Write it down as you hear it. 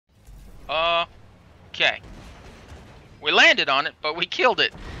Okay. We landed on it, but we killed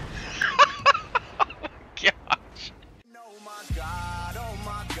it. Gosh. Oh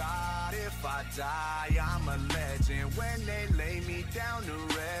my God, if I die, I'm a legend. When they lay me down to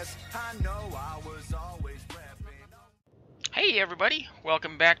rest, I know I was always repping. Hey everybody,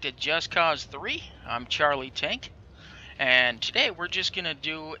 welcome back to Just Cause 3. I'm Charlie Tank, and today we're just gonna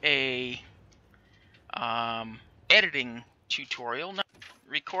do a editing tutorial.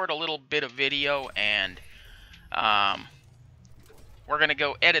 Record a little bit of video, and we're gonna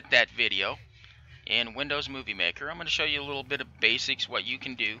go edit that video in Windows Movie Maker. I'm gonna show you a little bit of basics, what you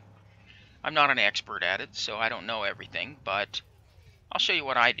can do. I'm not an expert at it, so I don't know everything, but I'll show you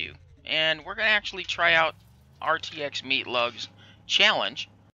what I do. And we're gonna actually try out RTX Meatlug's challenge.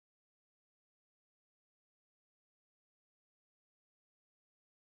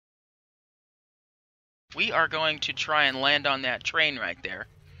 We are going to try and land on that train right there,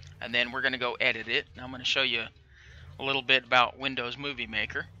 and then we're going to go edit it. And I'm going to show you a little bit about Windows Movie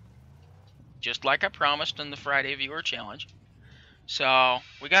Maker, just like I promised in the Friday Viewer Challenge. So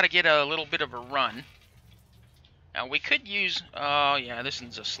we got to get a little bit of a run. Now we could use, oh yeah, this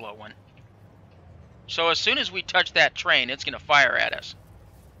one's a slow one. So as soon as we touch that train, it's going to fire at us.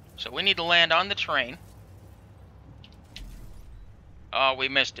 So we need to land on the train. Oh, we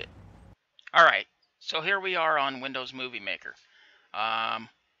missed it. Alright, so here we are on Windows Movie Maker.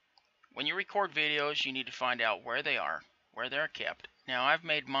 When you record videos, you need to find out where they are, where they're kept. Now, I've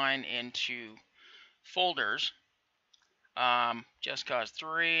made mine into folders. Just Cause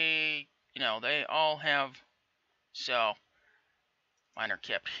 3, you know, they all have, so mine are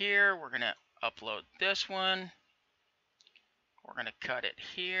kept here. We're going to upload this one. We're going to cut it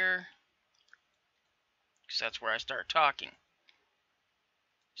here, because that's where I start talking.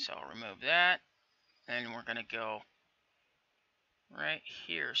 So remove that, and we're going to go right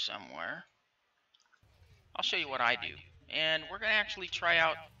here somewhere. I'll show you what I do. And we're going to actually try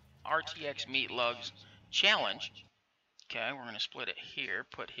out RTX Meatlug's challenge. Okay, we're going to split it here,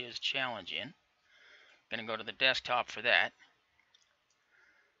 put his challenge in. Going to go to the desktop for that.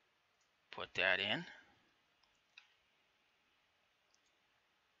 Put that in.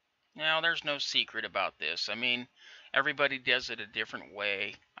 Now, there's no secret about this. I mean, everybody does it a different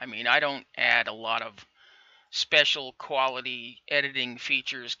way. I mean, I don't add a lot of special quality editing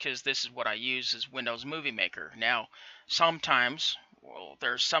features because this is what I use is Windows Movie Maker. Now, sometimes, well,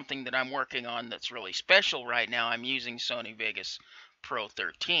 there's something that I'm working on that's really special right now. I'm using Sony Vegas Pro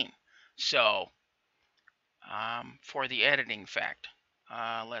 13. So, for the editing fact,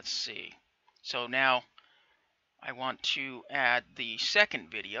 let's see. So now, I want to add the second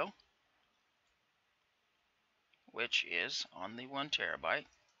video, which is on the 1 terabyte.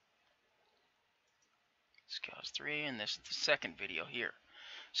 Cause 3, and this is the second video here.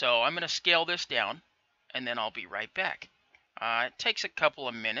 So I'm going to scale this down, and then I'll be right back. It takes a couple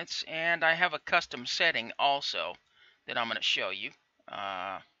of minutes, and I have a custom setting also that I'm going to show you.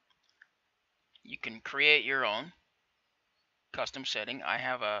 You can create your own custom setting. I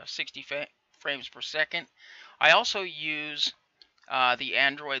have a 60 frames per second. I also use the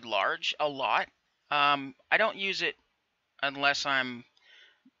Android Large a lot. I don't use it unless I'm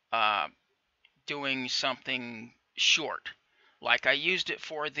doing something short, like I used it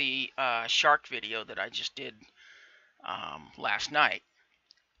for the shark video that I just did last night.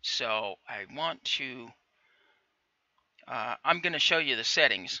 So I want to I'm going to show you the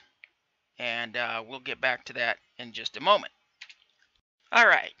settings, and we'll get back to that in just a moment.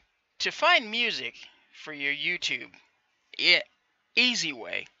 Alright, to find music for your YouTube, easy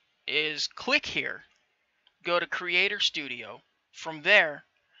way is click here, go to Creator Studio. From there,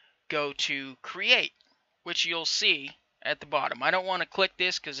 go to Create, which you'll see at the bottom. I don't want to click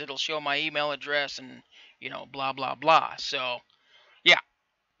this because it'll show my email address and, you know, blah, blah, blah. So, yeah.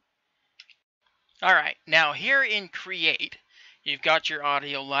 Alright, now here in Create, you've got your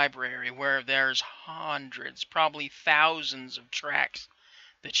audio library where there's hundreds, probably thousands of tracks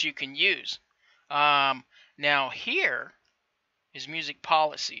that you can use. Now here is Music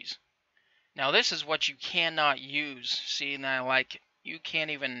Policies. Now this is what you cannot use. See, now like you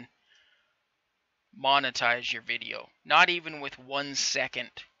can't even monetize your video, not even with 1 second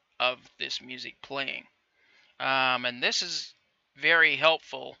of this music playing. And this is very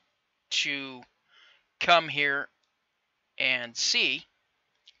helpful to come here and see,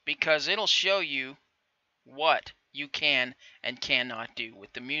 because it'll show you what you can and cannot do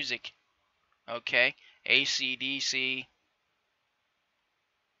with the music. Okay, AC/DC,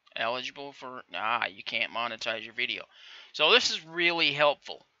 eligible for, you can't monetize your video. So this is really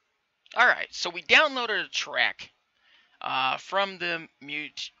helpful. Alright, so we downloaded a track from the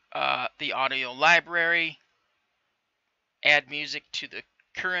the audio library, add music to the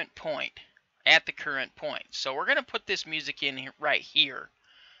current point, at the current point. So we're going to put this music in here, right here.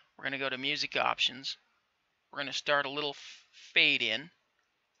 We're going to go to music options. We're going to start a little fade in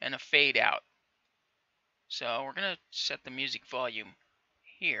and a fade out. So we're going to set the music volume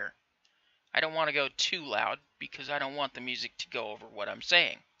here. I don't want to go too loud because I don't want the music to go over what I'm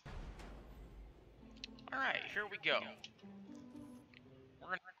saying. Alright, here we go.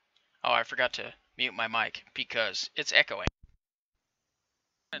 Oh, I forgot to mute my mic because it's echoing.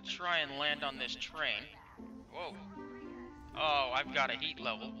 I'm going to try and land on this train. Whoa. Oh, I've got a heat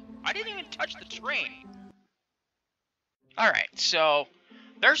level. I didn't even touch the train. Alright, so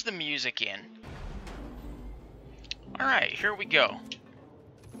there's the music in. Alright, here we go.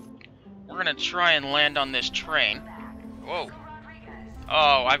 We're going to try and land on this train. Whoa.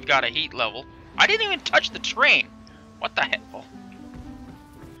 Oh, I've got a heat level. I didn't even touch the train. What the hell?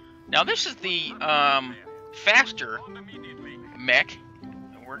 Now this is the faster mech.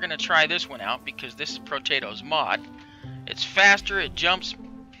 We're going to try this one out because this is Protato's mod. It's faster, it jumps...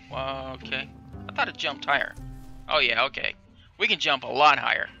 okay. I thought it jumped higher. Oh yeah, okay. We can jump a lot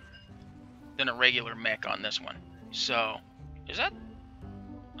higher than a regular mech on this one. So, is that...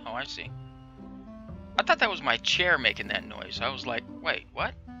 Oh, I see. I thought that was my chair making that noise. I was like, wait,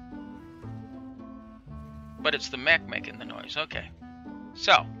 what? But it's the mech making the noise. Okay.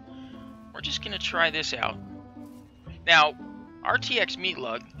 So, we're just going to try this out. Now, RTX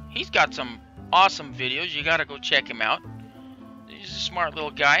Meatlug, he's got some awesome videos. You got to go check him out. He's a smart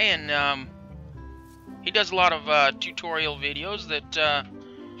little guy, and he does a lot of tutorial videos that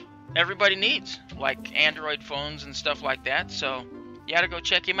everybody needs, like Android phones and stuff like that. So, you got to go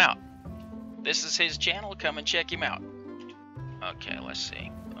check him out. This is his channel. Come and check him out. Okay, let's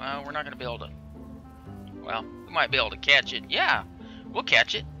see. We're not going to be able to... Well, we might be able to catch it. Yeah, we'll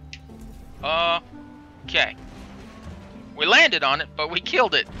catch it. Okay. We landed on it, but we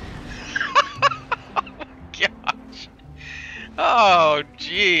killed it. Oh, gosh. Oh,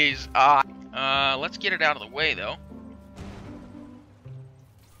 jeez. Let's get it out of the way, though.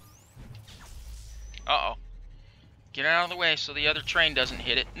 Uh-oh. Get it out of the way so the other train doesn't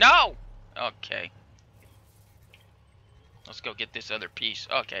hit it. No! Okay. Let's go get this other piece.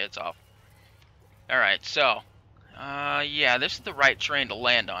 Okay, it's off. Alright, so... yeah, this is the right train to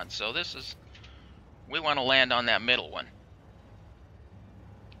land on. So this is... We want to land on that middle one.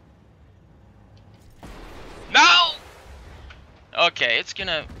 No! Okay, it's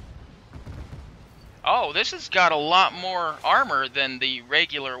gonna... Oh, this has got a lot more armor than the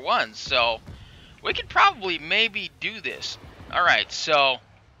regular ones, so... We could probably maybe do this. Alright, so...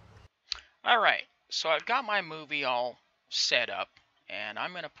 Alright, so I've got my movie all set up, and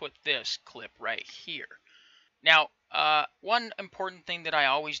I'm going to put this clip right here. Now, one important thing that I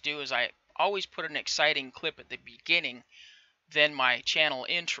always do is I always put an exciting clip at the beginning, then my channel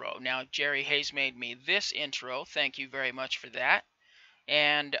intro. Now, Jerry Hayes made me this intro. Thank you very much for that.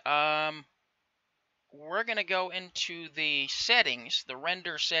 And we're going to go into the settings, the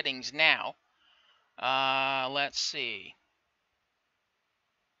render settings now. Let's see.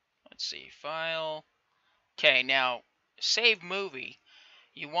 Let's see, file. Okay, now, save movie.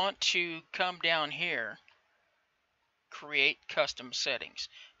 You want to come down here, create custom settings.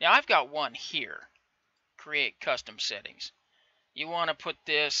 Now, I've got one here, create custom settings. You want to put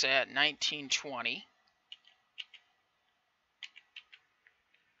this at 1920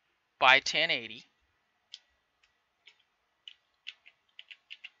 by 1080.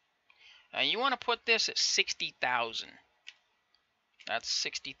 And you want to put this at 60,000. That's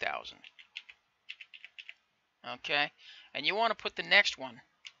 60,000. Okay? And you want to put the next one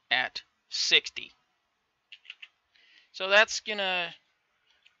at 60. So that's gonna...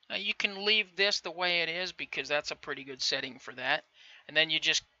 you can leave this the way it is because that's a pretty good setting for that. And then you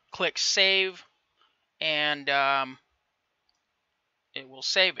just click save and it will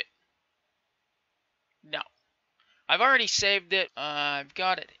save it. No. I've already saved it. I've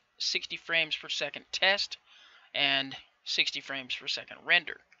got it 60 frames per second test and 60 frames per second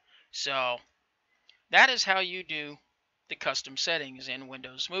render. So that is how you do the custom settings in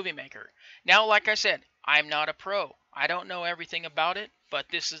Windows Movie Maker. Now, like I said, I'm not a pro. I don't know everything about it, but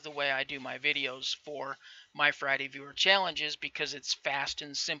this is the way I do my videos for my Friday Viewer Challenges because it's fast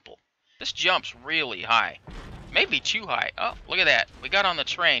and simple. This jumps really high. Maybe too high. Oh, look at that. We got on the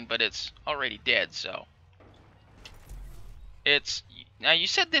train, but it's already dead, so. It's... Now, you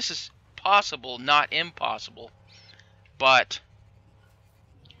said this is possible, not impossible. But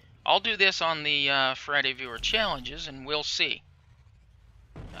I'll do this on the Friday Viewer Challenges, and we'll see.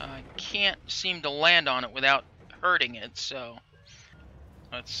 I can't seem to land on it without hurting it, so...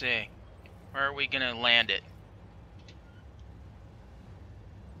 Let's see. Where are we gonna land it?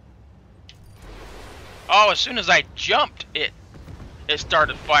 Oh, as soon as I jumped, it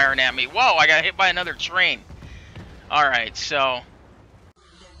started firing at me. Whoa, I got hit by another train. Alright, so